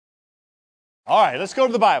All right, let's go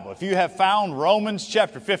to the Bible. If you have found Romans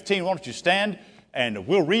chapter 15, why don't you stand and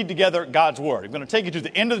we'll read together God's Word. I'm going to take you to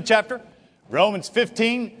the end of the chapter, Romans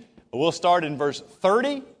 15. We'll start in verse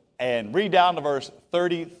 30 and read down to verse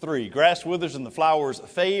 33. Grass withers and the flowers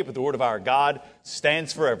fade, but the Word of our God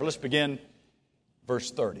stands forever. Let's begin verse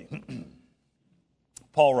 30.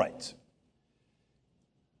 Paul writes,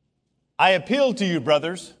 I appeal to you,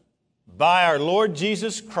 brothers, by our Lord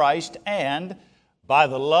Jesus Christ and by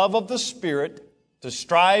the love of the Spirit, to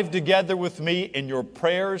strive together with me in your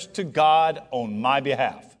prayers to God on my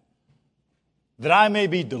behalf, that I may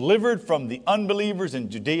be delivered from the unbelievers in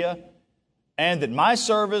Judea, and that my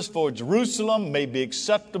service for Jerusalem may be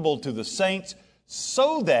acceptable to the saints,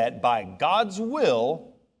 so that by God's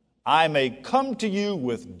will I may come to you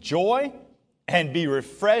with joy and be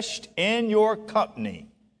refreshed in your company.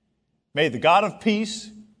 May the God of peace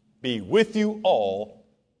be with you all.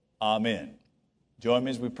 Amen. Join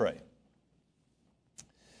me as we pray.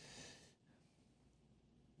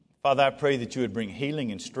 Father, I pray that you would bring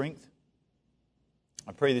healing and strength.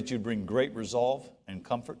 I pray that you would bring great resolve and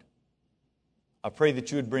comfort. I pray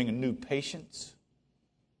that you would bring a new patience.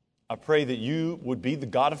 I pray that you would be the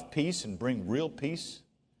God of peace and bring real peace.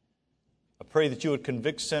 I pray that you would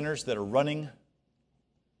convict sinners that are running.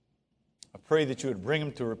 I pray that you would bring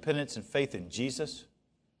them to repentance and faith in Jesus.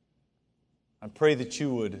 I pray that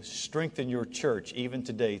you would strengthen your church even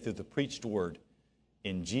today through the preached word.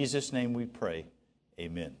 In Jesus' name we pray.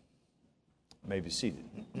 Amen. You may be seated.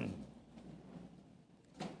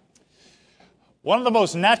 One of the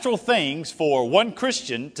most natural things for one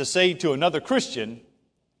Christian to say to another Christian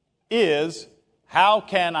is, how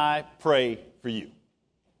can I pray for you?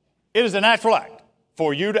 It is a natural act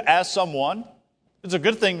for you to ask someone. It's a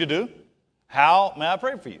good thing to do. How may I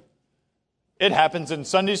pray for you? It happens in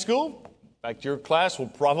Sunday school. In fact, your class will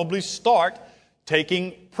probably start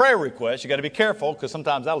taking prayer requests. You got to be careful because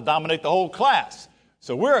sometimes that'll dominate the whole class.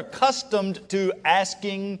 So we're accustomed to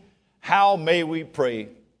asking, how may we pray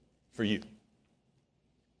for you?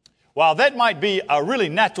 While that might be a really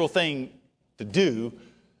natural thing to do,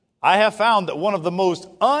 I have found that one of the most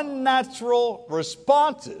unnatural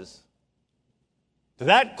responses to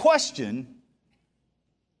that question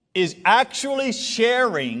is actually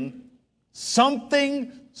sharing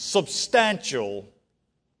something substantial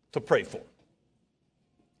to pray for.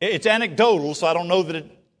 It's anecdotal, so I don't know that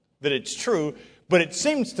it's true, but it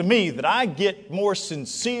seems to me that I get more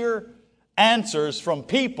sincere answers from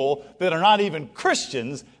people that are not even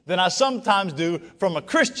Christians than I sometimes do from a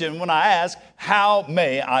Christian when I ask, how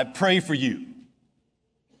may I pray for you?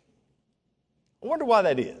 I wonder why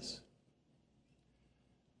that is.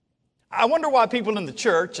 I wonder why people in the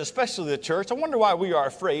church, especially the church, I wonder why we are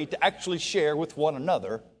afraid to actually share with one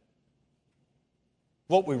another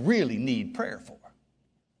what we really need prayer for.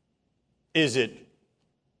 Is it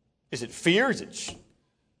fear?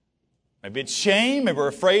 Maybe it's shame? Maybe we're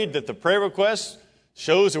afraid that the prayer request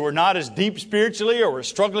shows that we're not as deep spiritually or we're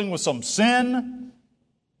struggling with some sin?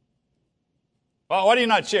 Well, why do you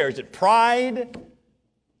not share? Is it pride?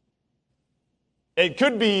 It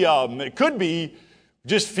could be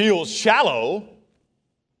just feel shallow.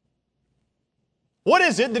 What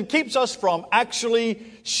is it that keeps us from actually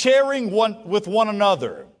sharing with one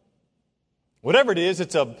another? Whatever it is,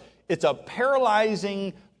 it's a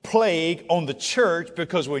paralyzing plague on the church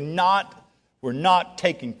because we're not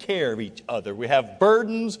taking care of each other. We have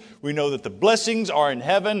burdens. We know that the blessings are in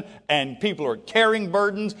heaven and people are carrying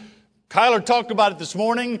burdens. Kyler talked about it this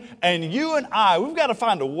morning, and you and I, we've got to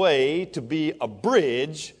find a way to be a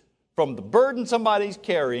bridge from the burden somebody's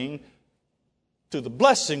carrying to the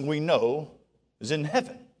blessing we know is in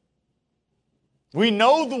heaven. We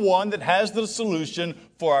know the one that has the solution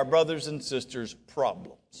for our brothers and sisters'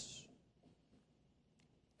 problems.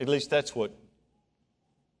 At least that's what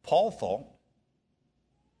Paul thought.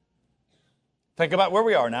 Think about where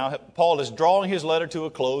we are now. Paul is drawing his letter to a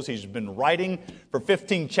close. He's been writing for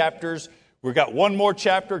 15 chapters. We've got one more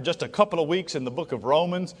chapter, just a couple of weeks in the book of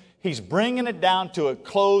Romans. He's bringing it down to a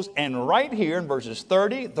close. And right here in verses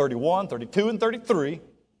 30, 31, 32, and 33,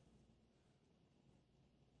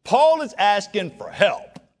 Paul is asking for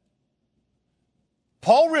help.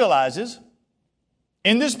 Paul realizes,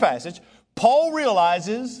 in this passage,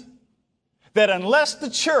 that unless the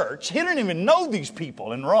church, he didn't even know these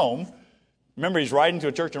people in Rome. Remember, he's writing to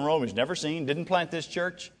a church in Rome he's never seen, didn't plant this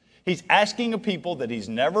church. He's asking a people that he's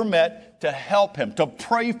never met to help him, to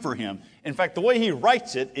pray for him. In fact, the way he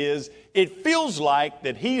writes it is, it feels like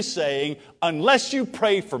that he's saying, unless you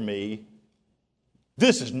pray for me,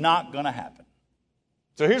 this is not going to happen.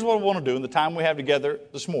 So here's what I want to do in the time we have together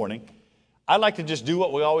this morning. I'd like to just do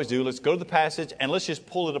what we always do. Let's go to the passage and let's just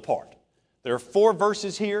pull it apart. There are 4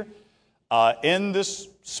 verses here. In this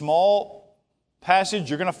small passage,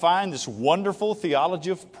 you're going to find this wonderful theology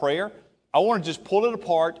of prayer. I want to just pull it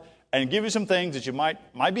apart and give you some things that you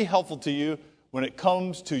might be helpful to you when it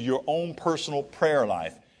comes to your own personal prayer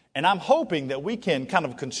life. And I'm hoping that we can kind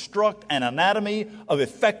of construct an anatomy of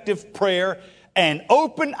effective prayer and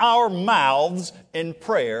open our mouths in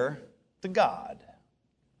prayer to God.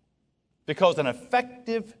 Because an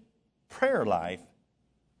effective prayer life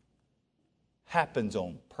happens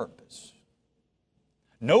on purpose.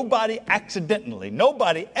 Nobody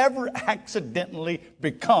ever accidentally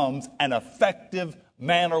becomes an effective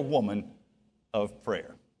man or woman of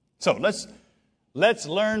prayer. So let's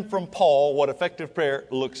learn from Paul what effective prayer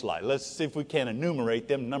looks like. Let's see if we can enumerate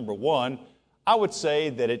them. Number 1, I would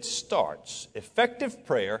say that it starts. Effective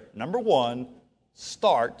prayer, number 1,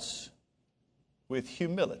 starts with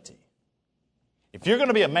humility. If you're going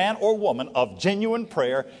to be a man or woman of genuine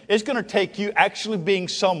prayer, it's going to take you actually being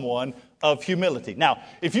someone of humility. Now,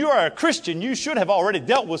 if you are a Christian, you should have already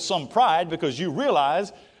dealt with some pride because you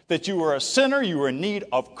realize that you were a sinner, you were in need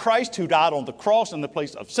of Christ who died on the cross in the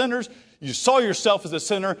place of sinners. You saw yourself as a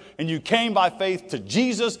sinner and you came by faith to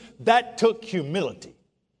Jesus. That took humility.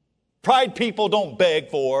 Pride people don't beg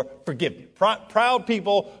for forgiveness. Proud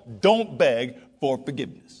people don't beg for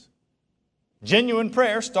forgiveness. Genuine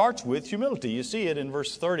prayer starts with humility. You see it in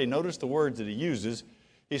verse 30. Notice the words that he uses.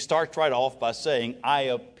 He starts right off by saying, I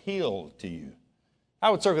appeal to you.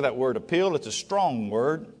 I would circle that word appeal. It's a strong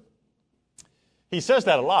word. He says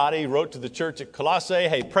that a lot. He wrote to the church at Colossae,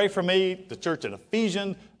 hey, pray for me. The church at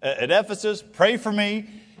Ephesus, pray for me.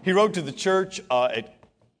 He wrote to the church at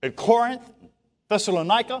Corinth,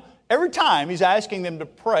 Thessalonica. Every time he's asking them to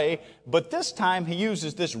pray, but this time he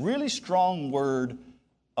uses this really strong word,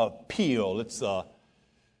 appeal. It's, for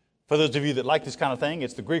those of you that like this kind of thing,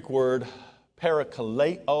 it's the Greek word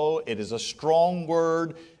parakaleo. It is a strong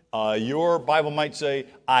word. Your Bible might say,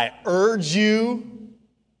 I urge you.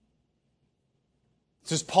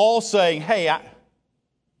 This is Paul saying, hey,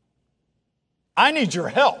 I need your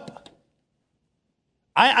help.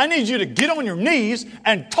 I need you to get on your knees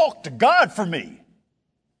and talk to God for me.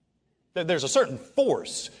 There's a certain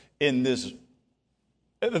force in this.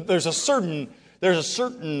 There's a certain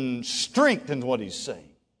strength in what he's saying.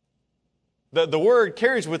 The word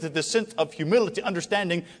carries with it this sense of humility,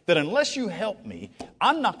 understanding that unless you help me,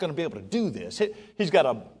 I'm not going to be able to do this. He's got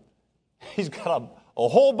a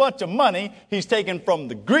whole bunch of money he's taken from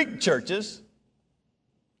the Greek churches,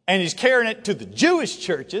 and he's carrying it to the Jewish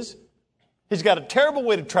churches. He's got a terrible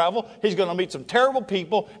way to travel. He's going to meet some terrible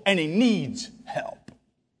people, and he needs help.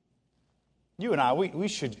 You and I, we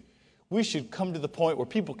should come to the point where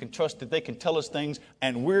people can trust that they can tell us things,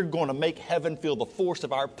 and we're going to make heaven feel the force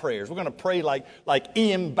of our prayers. We're going to pray like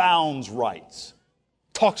E.M. Bounds writes.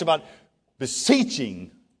 Talks about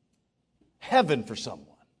beseeching heaven for someone.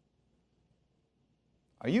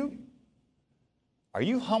 Are you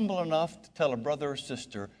humble enough to tell a brother or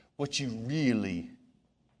sister what you really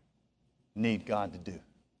need God to do?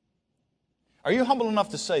 Are you humble enough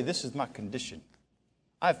to say, this is my condition?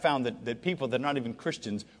 I've found that people that are not even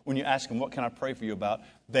Christians, when you ask them, what can I pray for you about?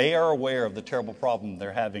 They are aware of the terrible problem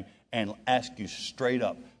they're having and ask you straight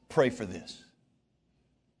up, pray for this.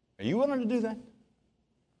 Are you willing to do that?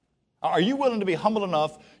 Are you willing to be humble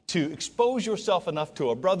enough to expose yourself enough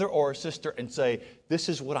to a brother or a sister and say, this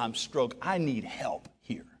is what I'm struggling, I need help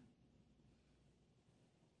here?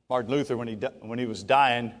 Martin Luther, when he was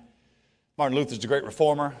dying, Martin Luther's the great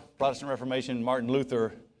reformer, Protestant Reformation. Martin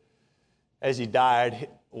Luther, as he died,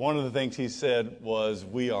 one of the things he said was,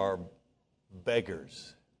 we are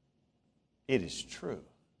beggars. It is true.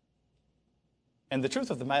 And the truth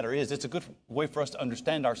of the matter is, it's a good way for us to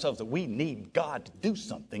understand ourselves that we need God to do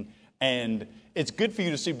something. And it's good for you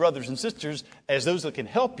to see brothers and sisters as those that can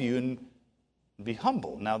help you and be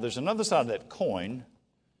humble. Now, there's another side of that coin.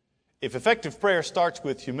 If effective prayer starts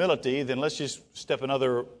with humility, then let's just step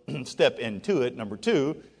another step into it. Number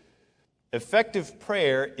 2, effective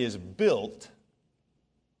prayer is built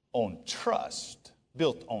on trust.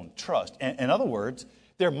 Built on trust. In other words,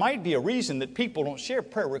 there might be a reason that people don't share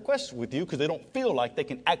prayer requests with you because they don't feel like they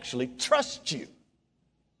can actually trust you.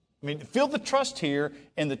 I mean, feel the trust here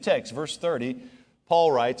in the text. Verse 30,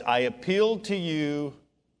 Paul writes, I appeal to you,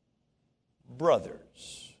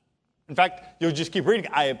 brothers. In fact, you'll just keep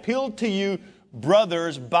reading. I appeal to you,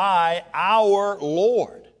 brothers, by our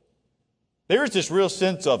Lord. There's this real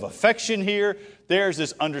sense of affection here. There's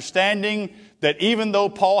this understanding that even though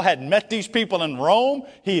Paul had met these people in Rome,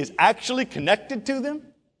 he is actually connected to them.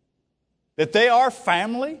 That they are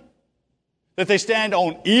family. That they stand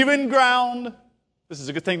on even ground. This is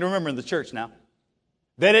a good thing to remember in the church now.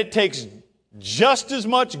 That it takes just as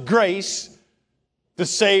much grace to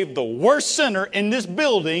save the worst sinner in this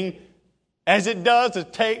building as it does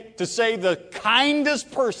to save the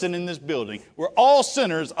kindest person in this building. We're all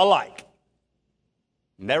sinners alike.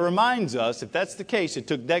 And that reminds us, if that's the case, it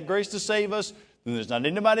took that grace to save us, then there's not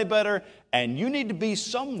anybody better, and you need to be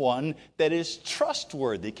someone that is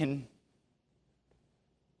trustworthy. Can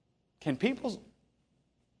people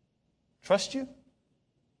trust you?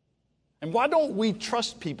 And why don't we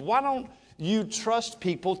trust people? Why don't you trust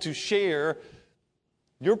people to share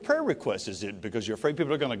your prayer requests? Is it because you're afraid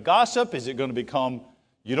people are going to gossip? Is it going to become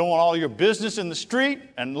you don't want all your business in the street?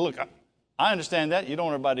 And look, I understand that. You don't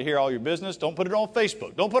want everybody to hear all your business. Don't put it on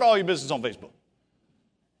Facebook. Don't put all your business on Facebook.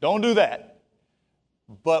 Don't do that.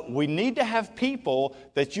 But we need to have people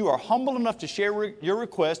that you are humble enough to share your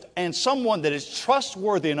request, and someone that is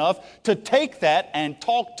trustworthy enough to take that and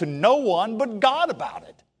talk to no one but God about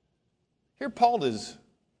it. Here Paul is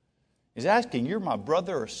asking, you're my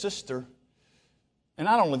brother or sister. And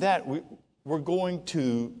not only that, we're going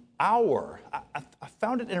to I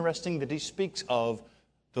found it interesting that he speaks of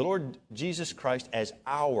the Lord Jesus Christ as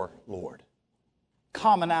our Lord.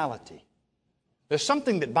 Commonality. There's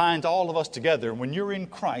something that binds all of us together when you're in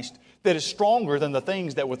Christ that is stronger than the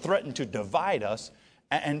things that would threaten to divide us.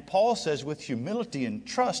 And Paul says with humility and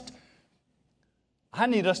trust, I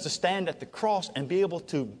need us to stand at the cross and be able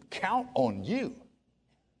to count on you.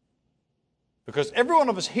 Because every one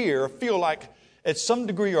of us here feel like at some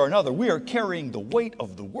degree or another we are carrying the weight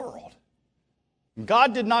of the world.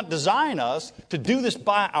 God did not design us to do this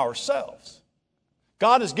by ourselves.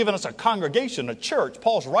 God has given us a congregation, a church.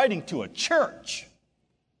 Paul's writing to a church.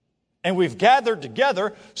 And we've gathered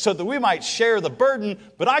together so that we might share the burden.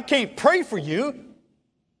 But I can't pray for you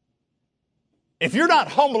if you're not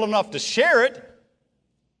humble enough to share it,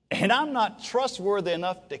 and I'm not trustworthy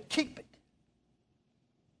enough to keep it.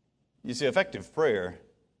 You see, effective prayer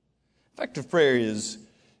is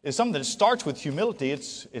something that starts with humility.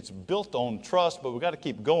 It's built on trust, but we've got to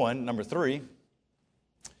keep going. Number 3.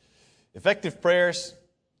 Effective prayers,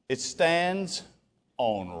 it stands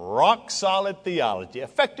on rock-solid theology.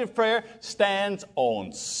 Effective prayer stands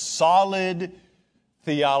on solid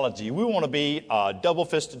theology. We want to be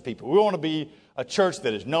double-fisted people. We want to be a church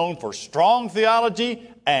that is known for strong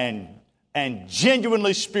theology and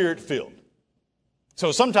genuinely Spirit-filled.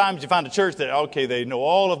 So sometimes you find a church that, okay, they know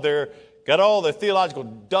got all their theological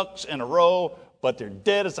ducks in a row, but they're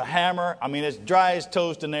dead as a hammer. I mean, it's dry as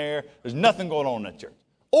toast in there. There's nothing going on in that church.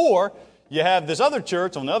 Or you have this other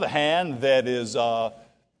church, on the other hand, that is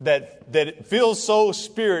that feels so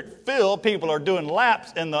Spirit-filled. People are doing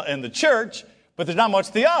laps in the church, but there's not much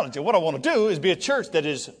theology. What I want to do is be a church that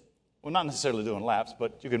is, well, not necessarily doing laps,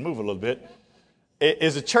 but you can move a little bit. It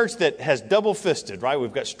is a church that has double-fisted, right?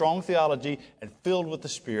 We've got strong theology and filled with the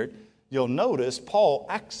Spirit. You'll notice Paul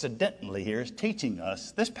accidentally here is teaching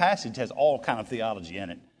us. This passage has all kind of theology in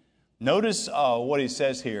it. Notice what he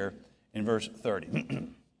says here in verse 30.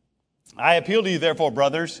 I appeal to you, therefore,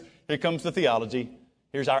 brothers. Here comes the theology.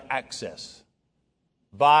 Here's our access.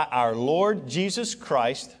 By our Lord Jesus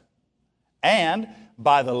Christ and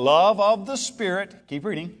by the love of the Spirit, keep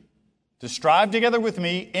reading, to strive together with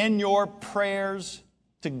me in your prayers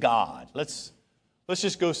to God. Let's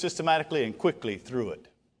just go systematically and quickly through it.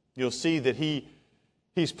 You'll see that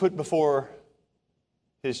he's put before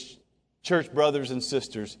his church brothers and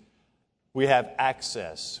sisters, we have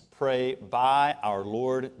access. Pray by our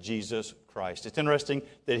Lord Jesus Christ. It's interesting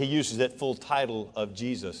that he uses that full title of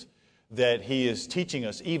Jesus, that he is teaching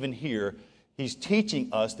us even here. He's teaching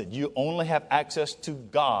us that you only have access to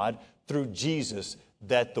God through Jesus,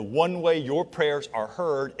 that the one way your prayers are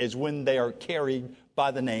heard is when they are carried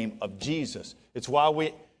by the name of Jesus. It's why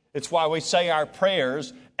we say our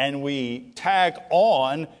prayers and we tag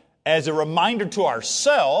on as a reminder to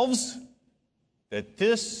ourselves that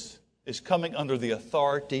this is coming under the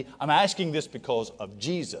authority. I'm asking this because of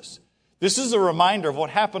Jesus. This is a reminder of what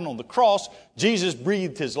happened on the cross. Jesus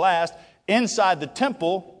breathed his last. Inside the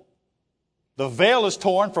temple, the veil is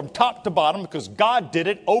torn from top to bottom because God did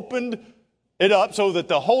it, opened it up so that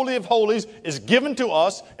the Holy of Holies is given to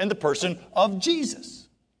us in the person of Jesus.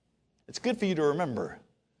 It's good for you to remember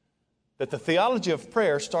that the theology of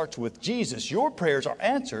prayer starts with Jesus. Your prayers are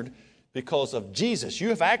answered because of Jesus. You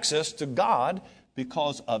have access to God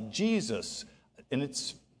because of Jesus. And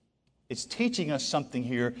it's teaching us something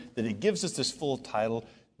here that it gives us this full title,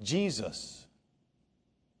 Jesus.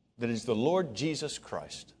 That is the Lord Jesus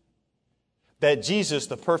Christ. That Jesus,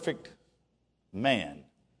 the perfect man,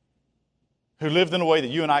 who lived in a way that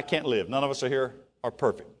you and I can't live. None of us are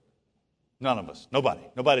perfect. None of us. Nobody.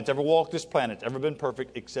 Nobody that's ever walked this planet has ever been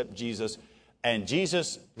perfect except Jesus. And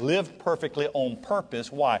Jesus lived perfectly on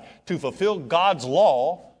purpose. Why? To fulfill God's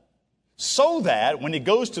law, so that when he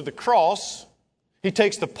goes to the cross, he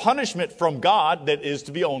takes the punishment from God that is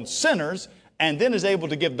to be on sinners, and then is able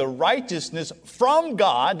to give the righteousness from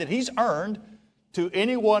God that he's earned to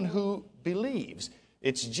anyone who believes.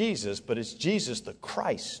 It's Jesus, but it's Jesus the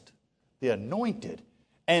Christ, the anointed.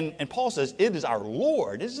 And Paul says, it is our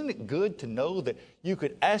Lord. Isn't it good to know that you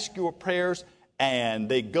could ask your prayers and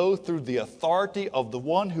they go through the authority of the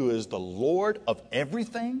one who is the Lord of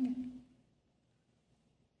everything?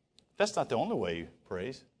 That's not the only way he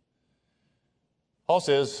prays. Paul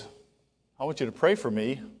says, I want you to pray for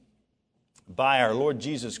me by our Lord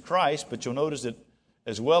Jesus Christ, but you'll notice it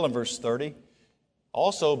as well in verse 30,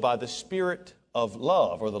 also by the Spirit of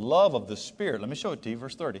love, or the love of the Spirit. Let me show it to you,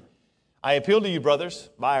 verse 30. I appeal to you, brothers,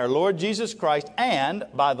 by our Lord Jesus Christ and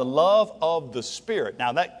by the love of the Spirit.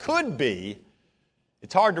 Now that could be,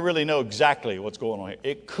 it's hard to really know exactly what's going on here.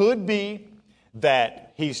 It could be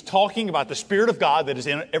that he's talking about the Spirit of God that is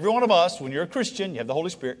in every one of us. When you're a Christian, you have the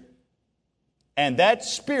Holy Spirit. And that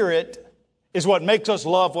Spirit is what makes us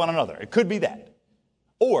love one another. It could be that.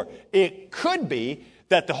 Or it could be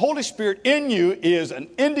that the Holy Spirit in you is an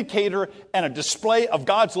indicator and a display of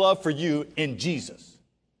God's love for you in Jesus.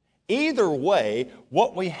 Either way,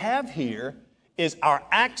 what we have here is our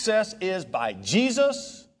access is by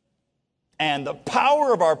Jesus, and the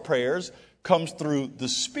power of our prayers comes through the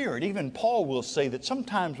Spirit. Even Paul will say that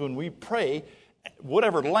sometimes when we pray,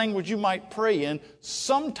 whatever language you might pray in,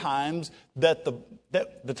 sometimes that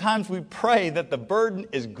the times we pray that the burden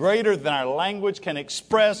is greater than our language can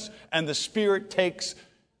express, and the Spirit takes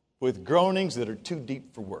with groanings that are too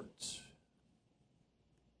deep for words.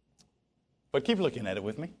 But keep looking at it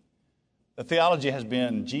with me. The theology has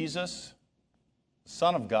been Jesus,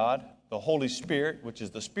 Son of God, the Holy Spirit, which is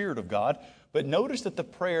the Spirit of God. But notice that the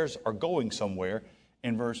prayers are going somewhere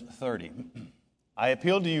in verse 30. I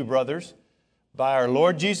appeal to you, brothers, by our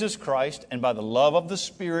Lord Jesus Christ and by the love of the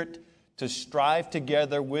Spirit, to strive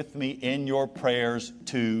together with me in your prayers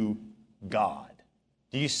to God.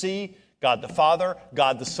 Do you see God the Father,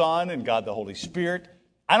 God the Son, and God the Holy Spirit?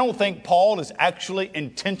 I don't think Paul is actually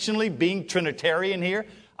intentionally being Trinitarian here.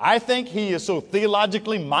 I think he is so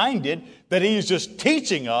theologically minded that he is just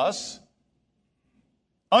teaching us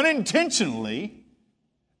unintentionally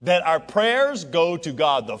that our prayers go to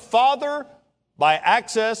God the Father by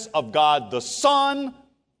access of God the Son,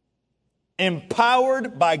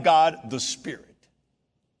 empowered by God the Spirit.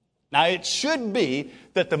 Now, it should be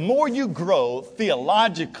that the more you grow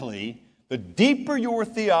theologically, the deeper your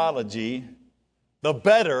theology, the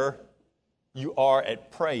better you are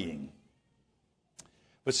at praying.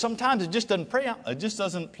 But sometimes it just doesn't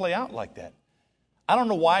play out like that. I don't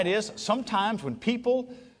know why it is. Sometimes when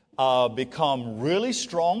people become really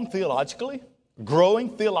strong theologically,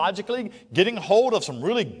 growing theologically, getting hold of some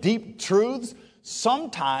really deep truths,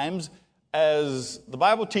 sometimes, as the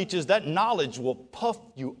Bible teaches, that knowledge will puff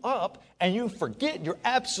you up and you forget your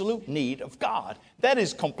absolute need of God. That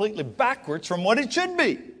is completely backwards from what it should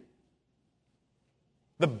be.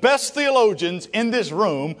 The best theologians in this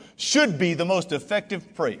room should be the most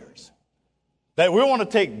effective prayers. That we want to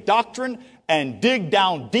take doctrine and dig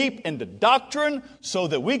down deep into doctrine so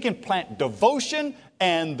that we can plant devotion,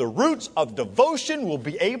 and the roots of devotion will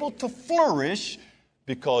be able to flourish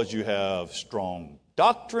because you have strong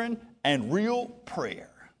doctrine and real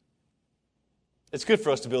prayer. It's good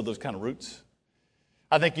for us to build those kind of roots.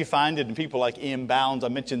 I think you find it in people like E.M. Bounds. I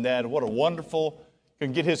mentioned that. What a wonderful, you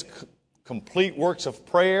can get his complete works of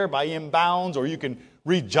prayer by E.M. Bounds, or you can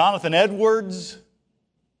read Jonathan Edwards.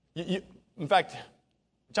 In fact,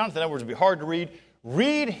 Jonathan Edwards would be hard to read.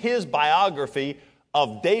 Read his biography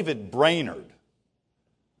of David Brainerd.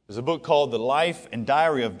 There's a book called The Life and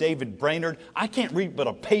Diary of David Brainerd. I can't read but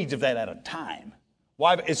a page of that at a time.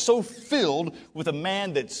 Why? It's so filled with a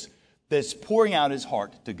man that's pouring out his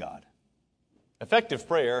heart to God. Effective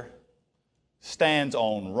prayer stands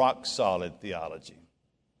on rock-solid theology.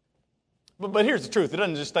 But here's the truth. It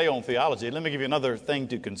doesn't just stay on theology. Let me give you another thing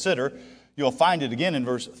to consider. You'll find it again in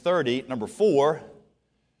verse 30, number 4.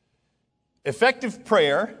 Effective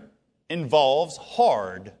prayer involves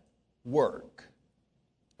hard work.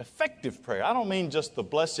 Effective prayer. I don't mean just the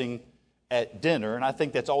blessing at dinner, and I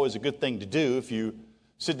think that's always a good thing to do. If you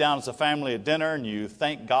sit down as a family at dinner and you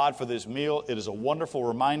thank God for this meal, it is a wonderful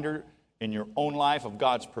reminder in your own life of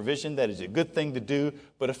God's provision. That is a good thing to do.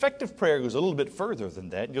 But effective prayer goes a little bit further than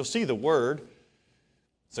that. You'll see the word.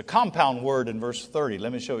 It's a compound word in verse 30.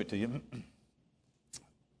 Let me show it to you.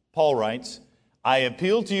 Paul writes, I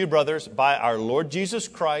appeal to you, brothers, by our Lord Jesus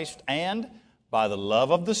Christ and by the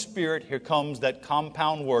love of the Spirit, here comes that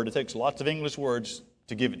compound word. It takes lots of English words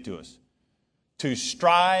to give it to us. To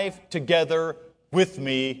strive together with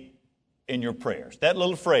me in your prayers. That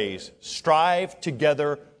little phrase, strive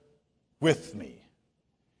together with me.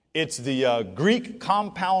 It's the Greek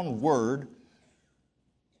compound word,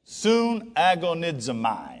 soon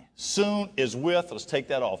agonizomai. Soon is with, let's take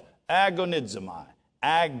that off, agonizomai,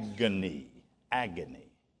 agony,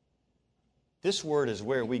 agony. This word is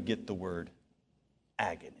where we get the word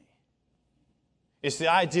agony. It's the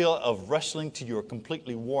idea of wrestling till you're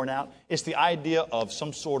completely worn out. It's the idea of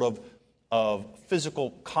some sort of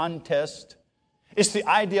physical contest. It's the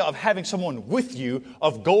idea of having someone with you,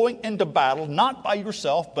 of going into battle, not by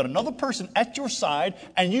yourself, but another person at your side,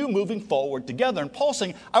 and you moving forward together. And Paul's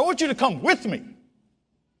saying, I want you to come with me.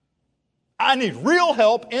 I need real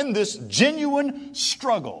help in this genuine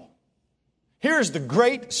struggle. Here's the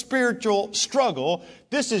great spiritual struggle.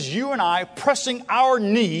 This is you and I pressing our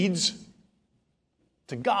needs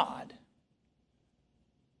to God.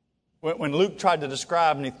 When Luke tried to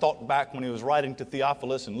describe, and he thought back when he was writing to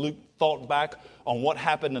Theophilus, and Luke thought back on what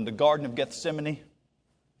happened in the Garden of Gethsemane,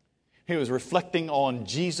 he was reflecting on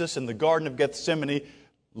Jesus in the Garden of Gethsemane.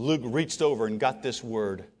 Luke reached over and got this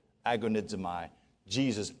word, agonizomai,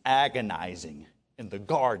 Jesus agonizing in the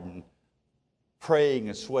garden, praying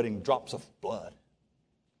and sweating drops of blood.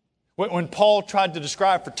 When Paul tried to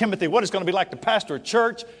describe for Timothy what it's going to be like to pastor a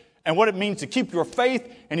church and what it means to keep your faith,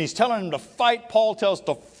 and he's telling him to fight, Paul tells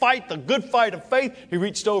to fight the good fight of faith, he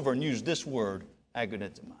reached over and used this word,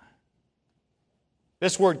 agonizomai.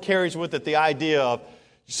 This word carries with it the idea of,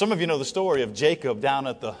 some of you know the story of Jacob down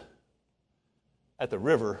at the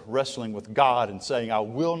river wrestling with God and saying, I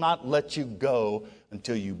will not let you go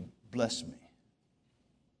until you bless me.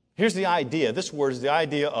 Here's the idea. This word is the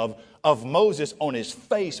idea of Moses on his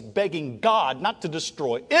face begging God not to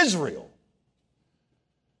destroy Israel.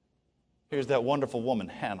 Here's that wonderful woman,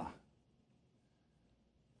 Hannah.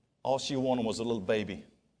 All she wanted was a little baby,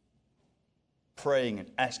 praying and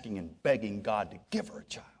asking and begging God to give her a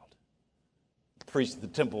child. The priest at the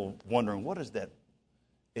temple wondering, what is that?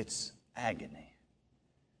 It's agony.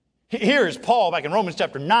 Here is Paul back in Romans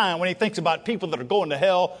chapter 9 when he thinks about people that are going to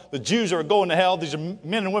hell, the Jews that are going to hell. These are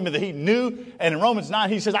men and women that he knew. And in Romans 9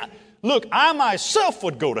 he says, look, I myself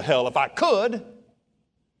would go to hell if I could.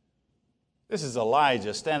 This is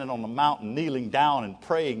Elijah standing on the mountain, kneeling down and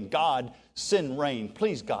praying, God, send rain.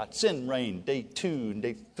 Please, God, send rain. Day 2 and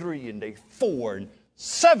day 3 and day 4 and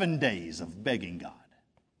 7 days of begging God.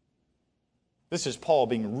 This is Paul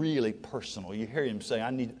being really personal. You hear him say,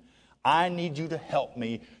 I need you to help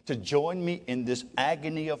me, to join me in this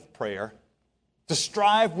agony of prayer, to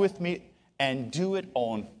strive with me and do it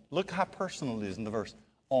on, look how personal it is in the verse,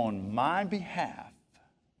 on my behalf.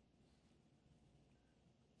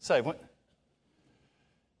 Say,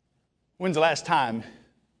 when's the last time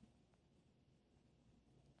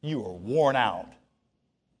you were worn out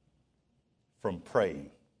from praying?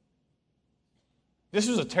 This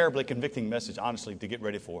was a terribly convicting message, honestly, to get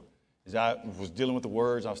ready for. As I was dealing with the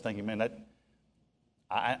words, I was thinking, man,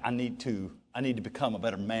 I need to become a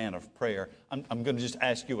better man of prayer. I'm going to just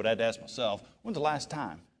ask you what I'd ask myself. When's the last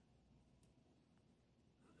time?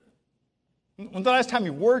 When's the last time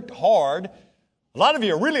you worked hard? A lot of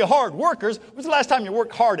you are really hard workers. When's the last time you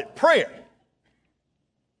worked hard at prayer?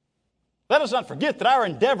 Let us not forget that our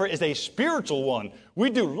endeavor is a spiritual one. We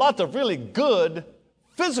do lots of really good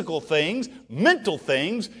physical things, mental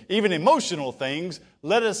things, even emotional things.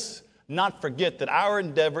 Let us not forget that our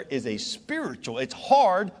endeavor is a spiritual, it's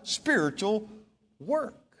hard spiritual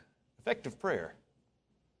work. Effective prayer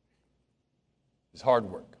is hard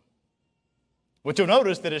work. But you'll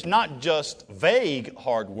notice that it's not just vague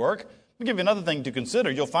hard work. Let me give you another thing to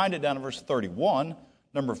consider. You'll find it down in verse 31,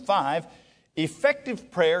 number 5.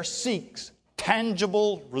 Effective prayer seeks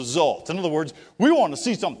tangible results. In other words, we want to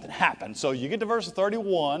see something happen. So you get to verse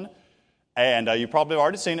 31, and you probably have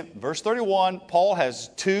already seen it. Verse 31, Paul has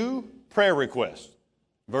 2 prayer requests.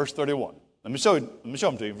 Verse 31. Let me show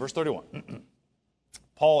them to you. Verse 31.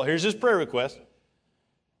 Paul, here's his prayer request.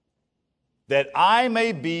 That I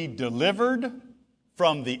may be delivered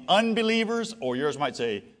from the unbelievers, or yours might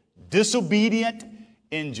say disobedient,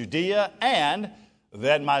 in Judea, and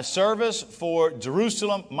that my service for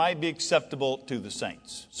Jerusalem might be acceptable to the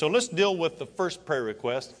saints. So let's deal with the first prayer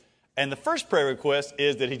request. And the first prayer request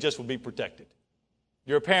is that he just will be protected.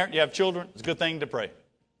 You're a parent, you have children, it's a good thing to pray.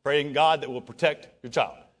 Praying God that will protect your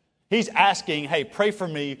child. He's asking, hey, pray for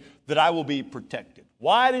me that I will be protected.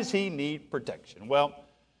 Why does he need protection? Well,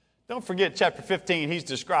 don't forget chapter 15, he's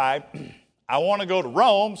described, I want to go to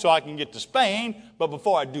Rome so I can get to Spain, but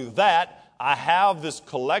before I do that, I have this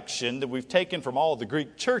collection that we've taken from all the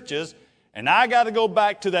Greek churches, and I got to go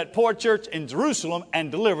back to that poor church in Jerusalem and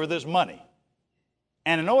deliver this money.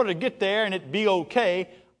 And in order to get there and it be okay,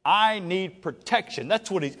 I need protection. That's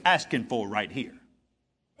what he's asking for right here.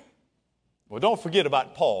 Well, don't forget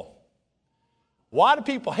about Paul. Why do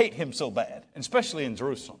people hate him so bad, especially in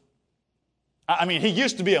Jerusalem? I mean, he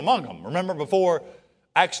used to be among them. Remember before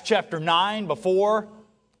Acts chapter 9, before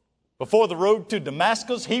the road to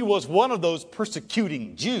Damascus, he was one of those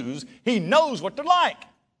persecuting Jews. He knows what they're like.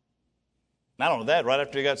 Not only that, right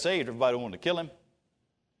after he got saved, everybody wanted to kill him.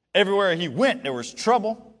 Everywhere he went, there was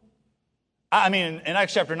trouble. I mean, in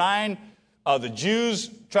Acts chapter 9, the Jews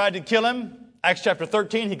tried to kill him. Acts chapter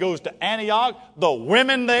 13, he goes to Antioch. The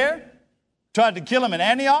women there tried to kill him in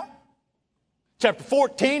Antioch. Chapter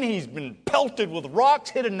 14, he's been pelted with rocks,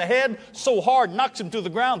 hit in the head so hard, knocks him to the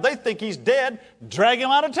ground. They think he's dead, drag him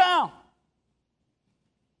out of town.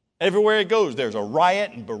 Everywhere he goes, there's a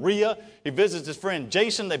riot in Berea. He visits his friend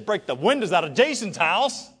Jason. They break the windows out of Jason's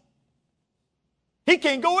house. He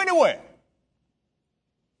can't go anywhere.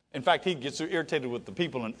 In fact, he gets so irritated with the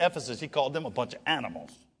people in Ephesus, he called them a bunch of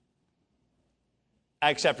animals.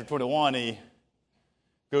 Acts chapter 21, he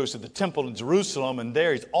goes to the temple in Jerusalem, and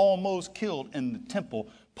there he's almost killed in the temple.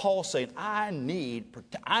 Paul saying, I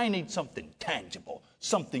need something tangible,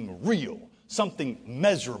 something real, something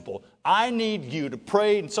measurable. I need you to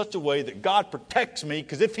pray in such a way that God protects me,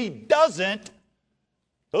 because if he doesn't,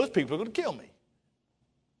 those people are going to kill me.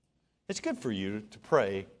 It's good for you to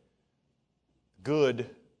pray good,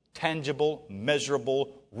 tangible,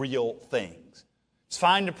 measurable, real things. It's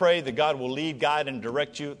fine to pray that God will lead, guide, and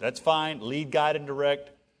direct you. That's fine. Lead, guide, and direct.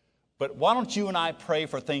 But why don't you and I pray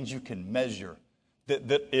for things you can measure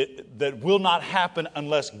that will not happen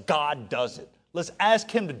unless God does it? Let's ask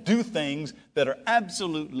him to do things that are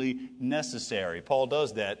absolutely necessary. Paul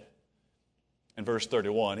does that in verse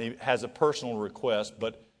 31. He has a personal request,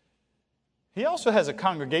 but he also has a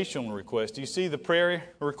congregational request. Do you see the prayer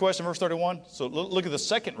request in verse 31? So look at the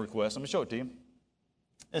second request. Let me show it to you.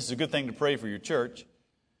 This is a good thing to pray for your church.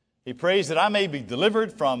 He prays that I may be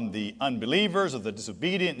delivered from the unbelievers of the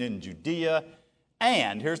disobedient in Judea.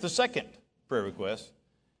 And here's the second prayer request,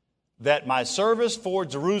 that my service for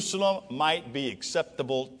Jerusalem might be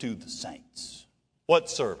acceptable to the saints. What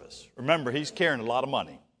service? Remember, he's carrying a lot of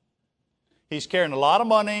money. He's carrying a lot of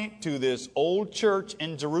money to this old church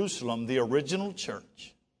in Jerusalem, the original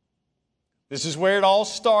church. This is where it all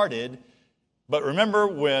started. But remember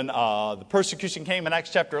when the persecution came in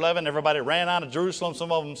Acts chapter 11, everybody ran out of Jerusalem, some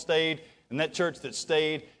of them stayed, and that church that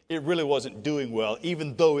stayed, it really wasn't doing well.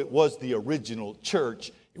 Even though it was the original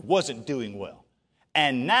church, it wasn't doing well.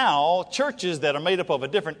 And now churches that are made up of a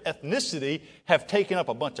different ethnicity have taken up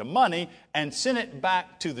a bunch of money and sent it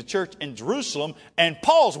back to the church in Jerusalem, and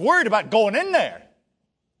Paul's worried about going in there.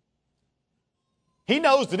 He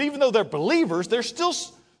knows that even though they're believers, there's still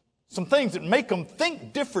some things that make them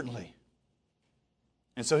think differently.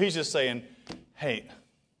 And so he's just saying, hey,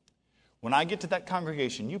 when I get to that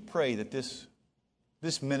congregation, you pray that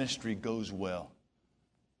this ministry goes well.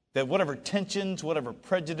 That whatever tensions, whatever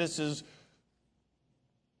prejudices,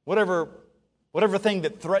 whatever thing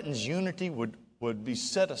that threatens unity would be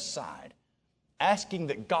set aside. Asking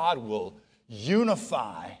that God will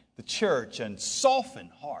unify the church and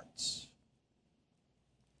soften hearts.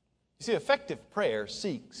 You see, effective prayer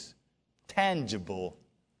seeks tangible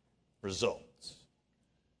results.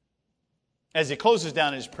 As he closes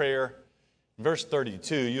down his prayer, in verse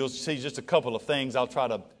 32, you'll see just a couple of things. I'll try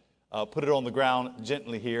to put it on the ground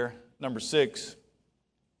gently here. Number 6,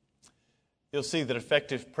 you'll see that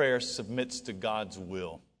effective prayer submits to God's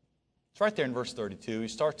will. It's right there in verse 32. He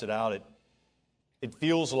starts it out. It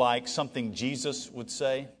feels like something Jesus would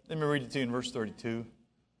say. Let me read it to you in verse 32.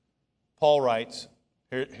 Paul writes,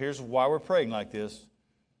 here's why we're praying like this.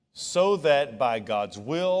 So that by God's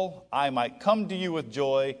will I might come to you with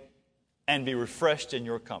joy and be refreshed in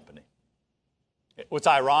your company. What's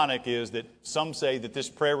ironic is that some say that this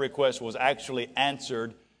prayer request was actually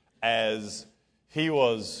answered as he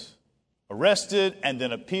was arrested and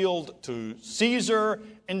then appealed to Caesar,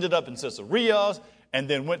 ended up in Caesarea, and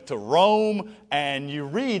then went to Rome. And you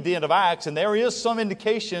read the end of Acts, and there is some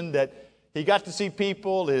indication that he got to see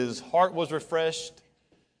people, his heart was refreshed.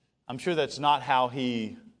 I'm sure that's not how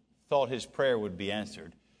he thought his prayer would be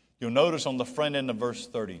answered. You'll notice on the front end of verse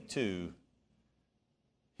 32,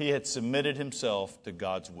 he had submitted himself to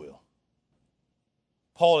God's will.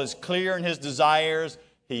 Paul is clear in his desires.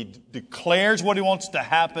 He declares what he wants to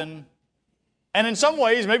happen. And in some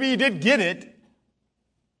ways, maybe he did get it.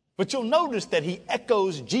 But you'll notice that he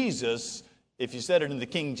echoes Jesus. If you said it in the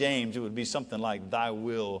King James, it would be something like, thy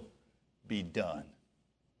will be done.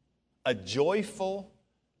 A joyful,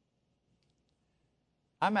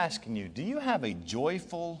 I'm asking you, do you have a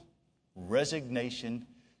joyful resignation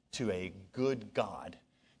to a good God?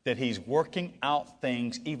 That He's working out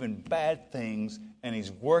things, even bad things, and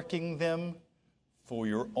He's working them for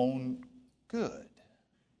your own good.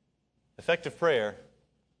 Effective prayer,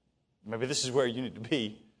 maybe this is where you need to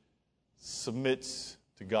be, submits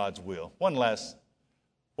to God's will. One last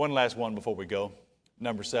one before we go.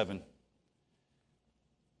 Number 7.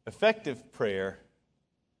 Effective prayer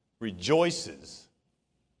rejoices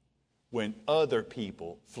when other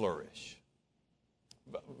people flourish.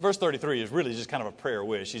 Verse 33 is really just kind of a prayer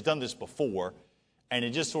wish. He's done this before, and he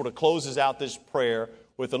just sort of closes out this prayer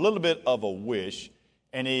with a little bit of a wish,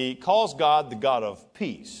 and he calls God the God of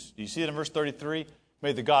peace. Do you see it in verse 33?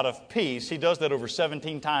 May the God of peace. He does that over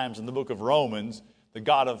 17 times in the book of Romans. The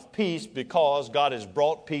God of peace, because God has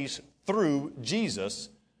brought peace through Jesus.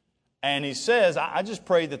 And he says, I just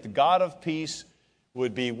pray that the God of peace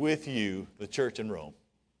would be with you, the church in Rome.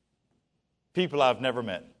 People I've never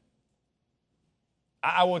met.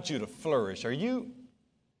 I want you to flourish. Are you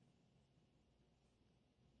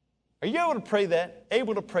able to pray that?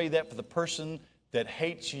 Able to pray that for the person that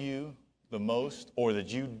hates you the most, or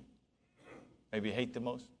that you maybe hate the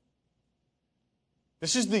most?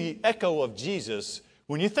 This is the echo of Jesus.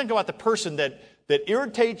 When you think about the person that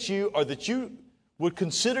irritates you or that you would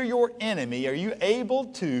consider your enemy, are you able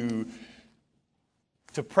to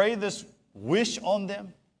pray this wish on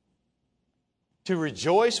them? To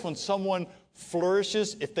rejoice when someone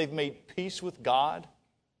flourishes if they've made peace with God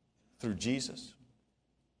through Jesus?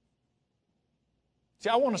 See,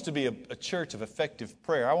 I want us to be a church of effective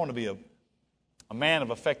prayer. I want to be a man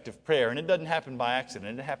of effective prayer. And it doesn't happen by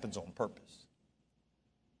accident. It happens on purpose.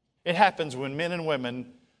 It happens when men and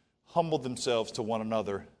women humble themselves to one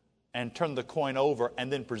another and turn the coin over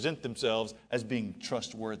and then present themselves as being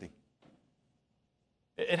trustworthy.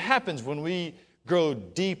 It happens when we grow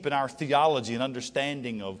deep in our theology and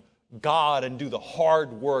understanding of God and do the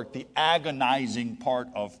hard work, the agonizing part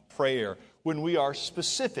of prayer, when we are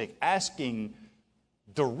specific, asking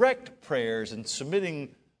direct prayers and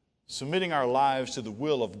submitting our lives to the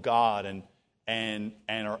will of God and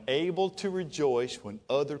are able to rejoice when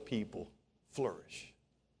other people flourish.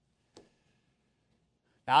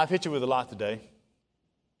 Now, I've hit you with a lot today.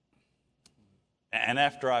 And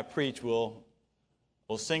after I preach, we'll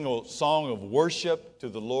sing a song of worship to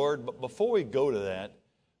the Lord. But before we go to that,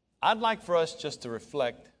 I'd like for us just to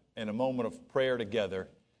reflect in a moment of prayer together.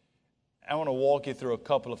 I want to walk you through a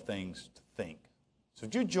couple of things to think. So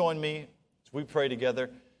if you join me as we pray together,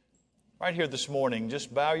 right here this morning,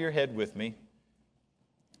 just bow your head with me.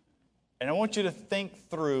 And I want you to think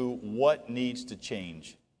through what needs to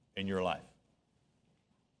change in your life.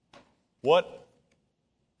 What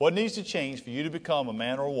needs to change for you to become a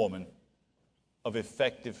man or a woman of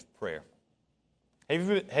effective prayer?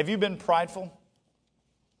 Have you been prideful?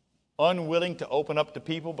 Unwilling to open up to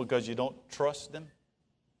people because you don't trust them?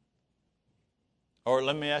 Or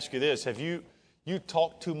let me ask you this, have you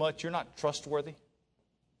talked too much, you're not trustworthy?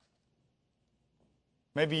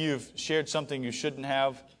 Maybe you've shared something you shouldn't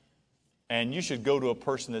have, and you should go to a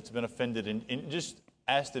person that's been offended and just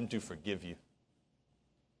ask them to forgive you.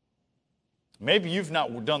 Maybe you've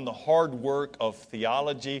not done the hard work of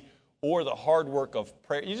theology or the hard work of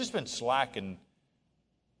prayer. You've just been slacking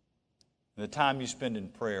the time you spend in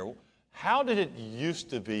prayer. How did it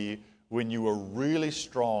used to be when you were really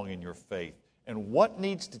strong in your faith? And what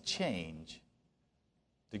needs to change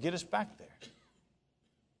to get us back there?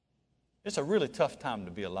 It's a really tough time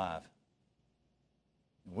to be alive.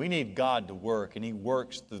 We need God to work, and He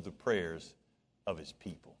works through the prayers of His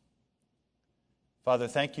people. Father,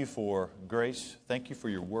 thank you for grace. Thank you for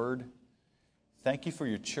your word. Thank you for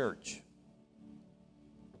your church.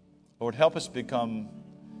 Lord, help us become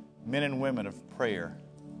men and women of prayer.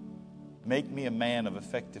 Make me a man of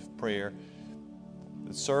effective prayer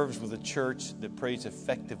that serves with a church that prays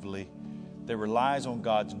effectively, that relies on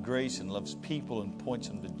God's grace and loves people and points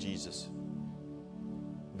them to Jesus.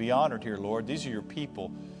 Be honored here, Lord. These are your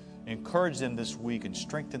people. Encourage them this week and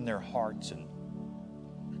strengthen their hearts and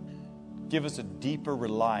give us a deeper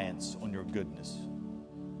reliance on your goodness.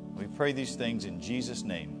 We pray these things in Jesus'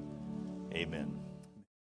 name. Amen.